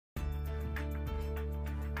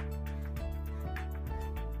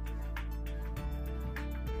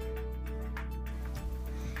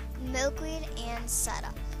milkweed and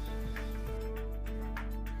setup.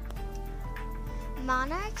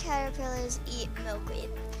 Monarch caterpillars eat milkweed.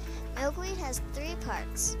 Milkweed has 3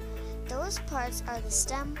 parts. Those parts are the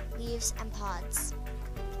stem, leaves, and pods.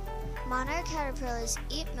 Monarch caterpillars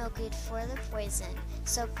eat milkweed for the poison,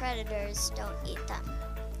 so predators don't eat them.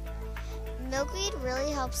 Milkweed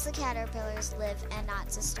really helps the caterpillars live and not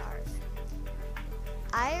to starve.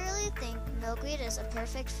 I really think milkweed is a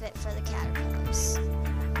perfect fit for the caterpillars.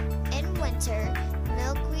 In winter,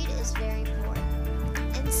 milkweed is very poor.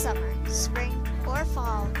 In summer, spring, or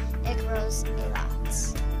fall, it grows a lot.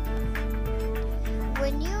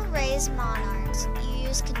 When you raise monarchs, you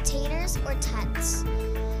use containers or tents.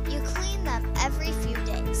 You clean them every few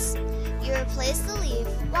days. You replace the leaf,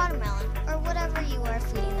 watermelon, or whatever you are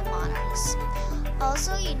feeding the monarchs.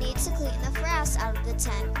 Also, you need to clean the frass out of the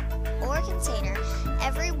tent or container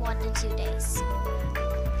every 1 to 2 days.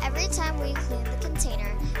 Every time we cleaned the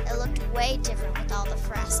container, it looked way different with all the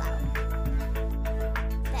frass out.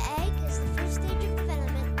 The egg is the first stage of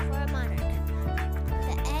development for a monarch.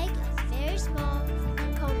 The egg is very small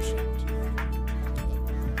and cone-shaped.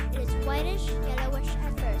 It is whitish, yellowish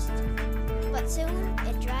at first, but soon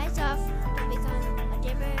it dries off to become a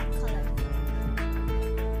dimmer color.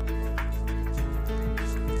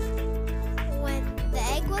 The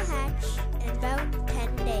egg will hatch in about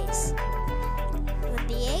 10 days. When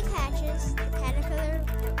the egg hatches, the caterpillar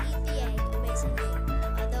will eat the egg amazingly,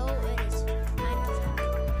 although it is kind of hard.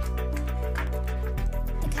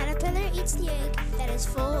 The caterpillar eats the egg that is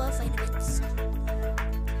full of vitamins.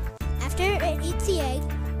 After it eats the egg,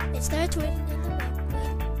 it starts working on the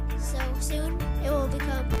milkweed, so soon it will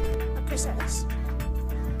become a chrysalis.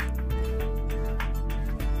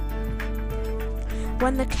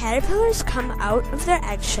 When the caterpillars come out of their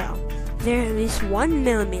eggshell, they're at least 1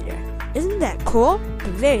 millimeter. Isn't that cool? But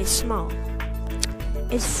very small.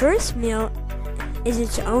 Its first meal is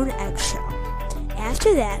its own eggshell.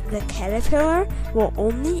 After that, the caterpillar will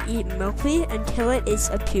only eat milkweed until it is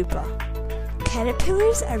a pupa.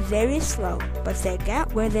 Caterpillars are very slow, but they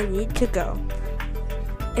get where they need to go.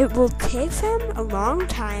 It will take them a long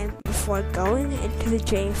time before going into the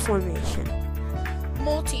J formation.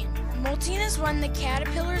 Molting. Molting is when the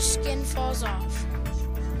caterpillar's skin falls off.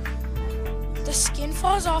 The skin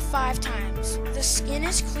falls off 5 times. The skin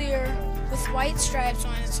is clear with white stripes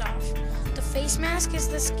when it's off. The face mask is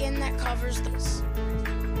the skin that covers this.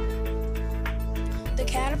 The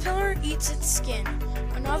caterpillar eats its skin.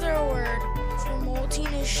 Another word for molting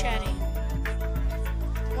is shedding.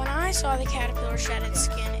 When I saw the caterpillar shed its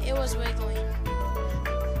skin, it was wiggling.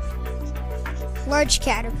 Large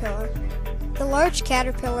caterpillar. The large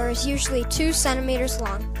caterpillar is usually 2 centimeters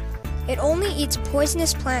long. It only eats a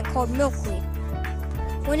poisonous plant called milkweed.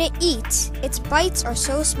 When it eats, its bites are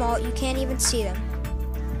so small you can't even see them.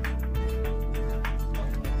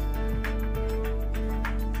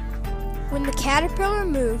 When the caterpillar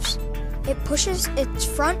moves, it pushes its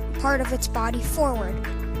front part of its body forward.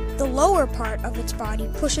 The lower part of its body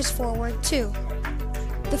pushes forward too.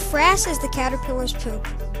 The frass is the caterpillar's poop.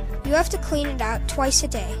 You have to clean it out twice a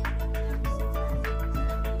day.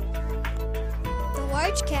 The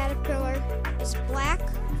large caterpillar is black,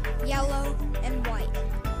 yellow, and white.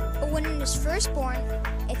 But when it is first born,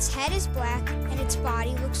 its head is black and its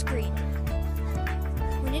body looks green.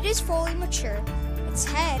 When it is fully mature, its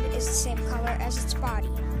head is the same color as its body.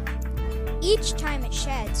 Each time it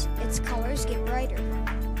sheds, its colors get brighter.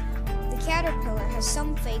 The caterpillar has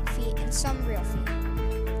some fake feet and some real feet.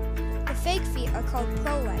 The fake feet are called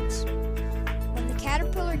prolegs. When the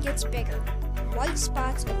caterpillar gets bigger, white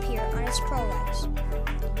spots appear on its prolegs.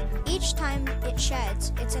 Each time it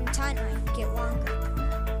sheds, its antennae get longer.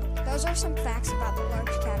 Those are some facts about the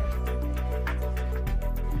large caterpillar.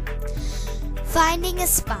 Finding a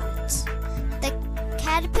spot. The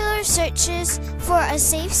caterpillar searches for a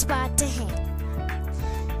safe spot to hang.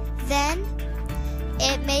 Then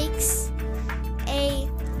it makes a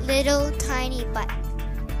little tiny button.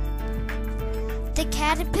 The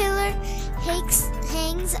caterpillar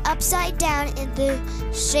hangs upside down in the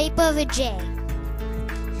shape of a J.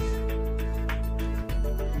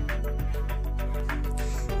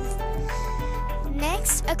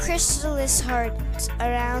 Next, a chrysalis hardens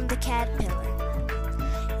around the caterpillar.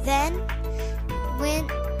 Then, when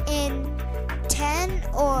in 10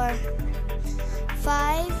 or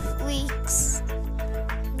 5 weeks,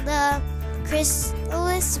 the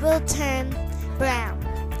chrysalis will turn brown,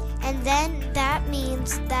 and then that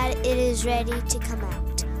means that it is ready to come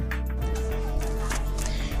out.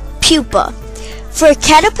 Pupa. For a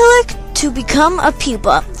caterpillar to become a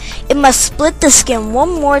pupa, it must split the skin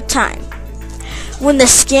one more time. When the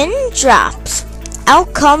skin drops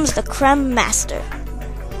out comes the creme master.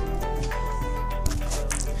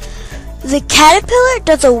 The caterpillar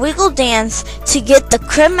does a wiggle dance to get the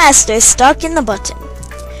creme master stuck in the button.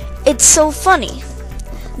 It's so funny.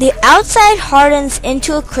 The outside hardens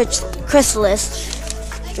into a chrysalis,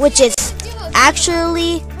 which is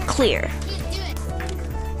actually clear.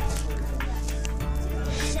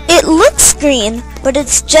 It looks green, but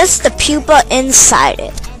it's just the pupa inside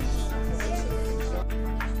it.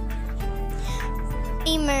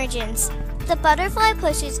 Emergence. The butterfly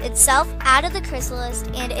pushes itself out of the chrysalis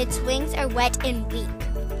and its wings are wet and weak.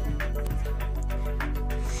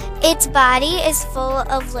 Its body is full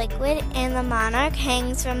of liquid and the monarch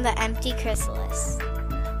hangs from the empty chrysalis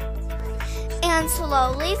and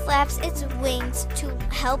slowly flaps its wings to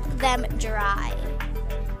help them dry.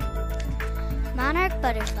 Monarch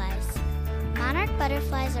butterflies. Monarch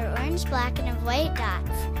butterflies are orange, black, and have white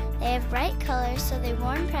dots. They have bright colors so they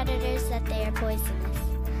warn predators that they are poisonous.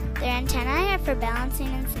 Their antennae are for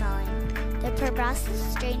balancing and smelling. Their proboscis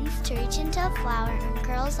straightens to reach into a flower and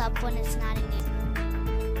curls up when it's not in use.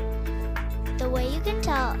 The way you can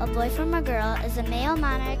tell a boy from a girl is a male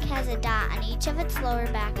monarch has a dot on each of its lower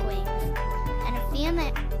back wings, and a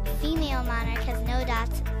female monarch has no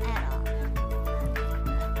dots at all.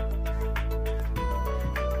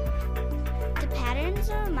 The patterns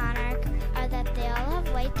of a monarch are that they all have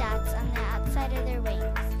white dots on the outside of their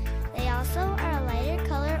wings. They also are a lighter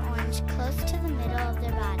color orange close to the middle of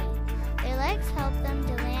their body. Their legs help them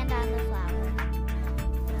to land on the flower.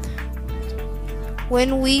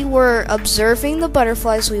 When we were observing the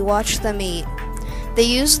butterflies, we watched them eat. They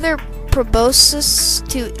use their proboscis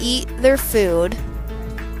to eat their food.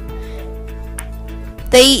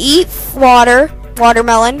 They eat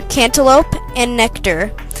watermelon, cantaloupe, and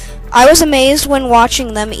nectar. I was amazed when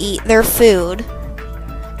watching them eat their food.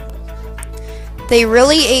 They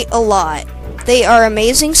really ate a lot. They are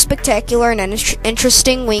amazing, spectacular, and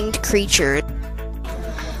interesting winged creatures.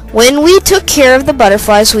 When we took care of the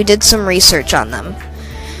butterflies, we did some research on them.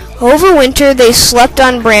 Over winter, they slept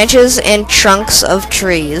on branches and trunks of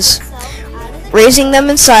trees. Raising them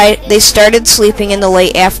inside, they started sleeping in the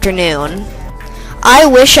late afternoon. I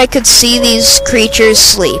wish I could see these creatures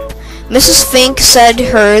sleep. Mrs. Fink said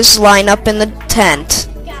hers line up in the tent.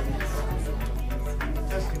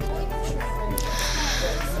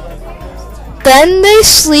 Then they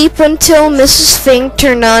sleep until Mrs. Fink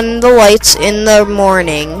turned on the lights in the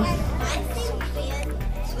morning.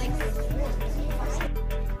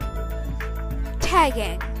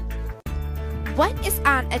 Tagging. What is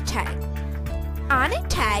on a tag? On a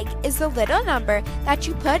tag is the little number that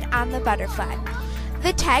you put on the butterfly.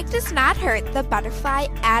 The tag does not hurt the butterfly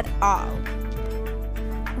at all.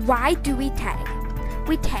 Why do we tag?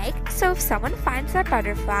 We tag so if someone finds our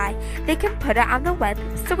butterfly, they can put it on the web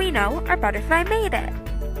so we know our butterfly made it.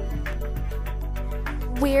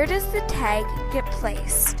 Where does the tag get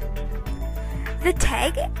placed? The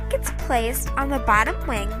tag gets placed on the bottom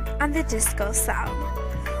wing on the disco cell.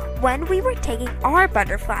 When we were tagging our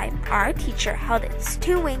butterfly, our teacher held its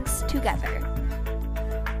two wings together.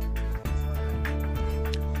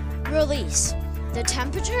 Release. The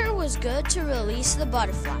temperature was good to release the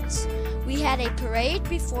butterflies. We had a parade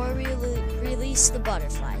before we released the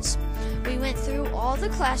butterflies. We went through all the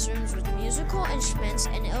classrooms with musical instruments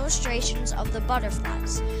and illustrations of the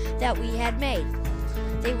butterflies that we had made.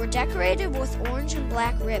 They were decorated with orange and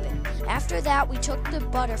black ribbon. After that, we took the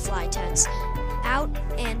butterfly tents out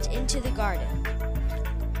and into the garden.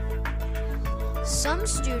 Some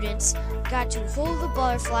students got to hold the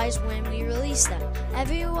butterflies when we released them.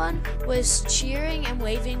 Everyone was cheering and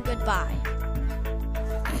waving goodbye.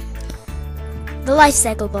 The life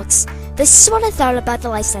cycle books. This is what I thought about the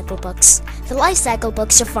life cycle books. The life cycle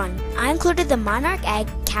books are fun. I included the monarch egg,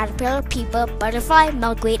 caterpillar, pupa, butterfly,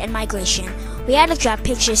 milkweed, and migration. We had to draw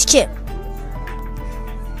pictures too.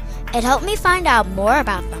 It helped me find out more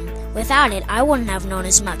about them. Without it, I wouldn't have known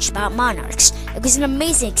as much about monarchs. It was an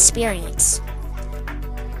amazing experience.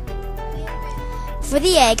 For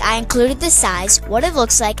the egg, I included the size, what it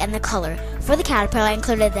looks like, and the color. For the caterpillar, I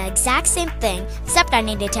included the exact same thing, except I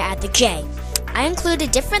needed to add the J. I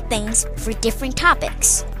included different things for different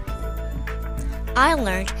topics. I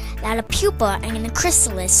learned that a pupa and a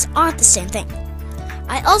chrysalis aren't the same thing.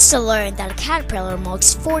 I also learned that a caterpillar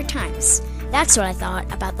molts 4 times. That's what I thought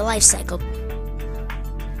about the life cycle.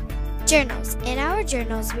 Journals. In our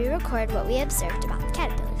journals, we record what we observed about the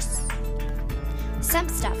caterpillars. Some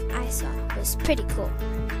stuff I saw was pretty cool.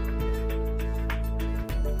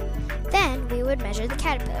 Then we would measure the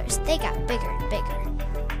caterpillars. They got bigger and bigger.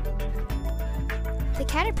 The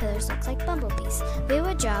caterpillars looked like bumblebees. We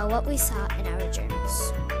would draw what we saw in our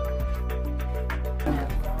journals.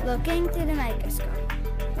 looking through the microscope.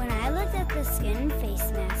 When I looked at the skin and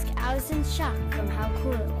face mask, I was in shock from how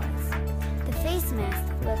cool it was. The face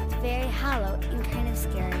mask looked very hollow and kind of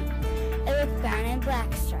scary. It looked brown and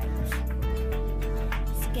black stripes.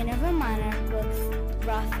 Skin of a monarch looks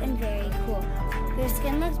rough and very cool. Their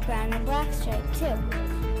skin looks brown and black striped too.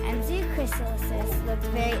 Empty chrysalises looked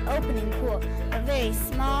very open and cool, but very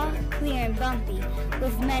small, clear and bumpy,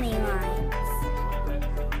 with many lines.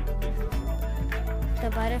 The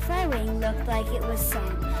butterfly wing looked like it was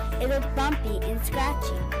sewn. It looked bumpy and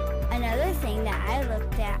scratchy. Another thing that I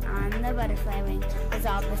looked at on the butterfly wing was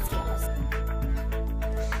all the scales.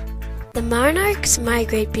 The monarchs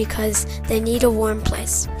migrate because they need a warm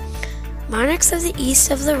place. Monarchs of the east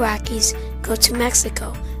of the Rockies go to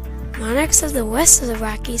Mexico. Monarchs of the west of the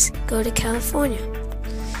Rockies go to California.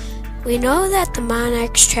 We know that the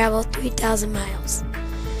monarchs travel 3,000 miles.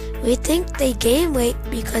 We think they gain weight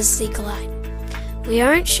because they glide. We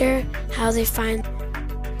aren't sure how they find.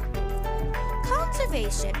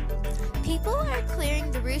 Conservation. People are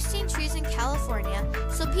clearing the roosting trees in California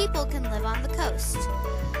so people can live on the coast.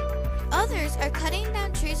 Others are cutting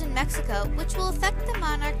down trees in Mexico, which will affect the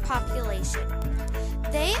monarch population.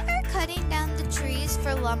 They are cutting down the trees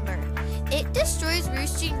for lumber. It destroys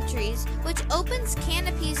roosting trees, which opens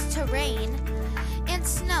canopies to rain and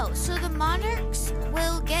snow, so the monarchs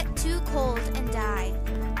will get too cold and die.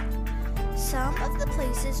 Some of the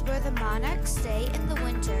places where the monarchs stay in the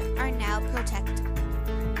winter are now protected.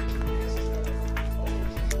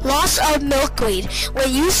 Loss of milkweed.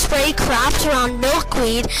 When you spray crops around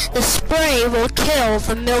milkweed, the spray will kill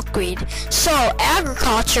the milkweed. So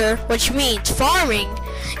agriculture, which means farming,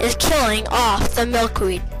 is killing off the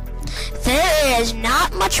milkweed. There is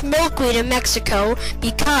not much milkweed in Mexico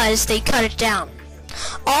because they cut it down.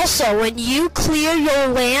 Also, when you clear your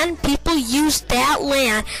land, people use that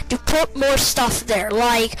land to put more stuff there,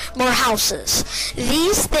 like more houses.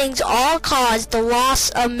 These things all cause the loss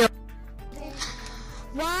of milk.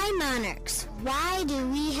 Why monarchs? Why do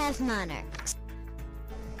we have monarchs?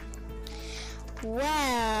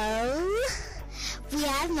 Well, we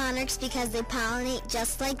have monarchs because they pollinate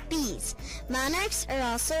just like bees. Monarchs are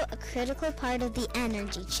also a critical part of the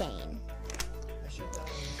energy chain.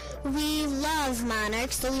 We love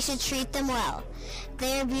monarchs, so we should treat them well.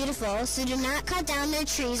 They are beautiful, so do not cut down their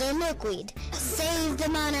trees or milkweed. Save the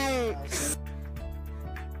monarchs!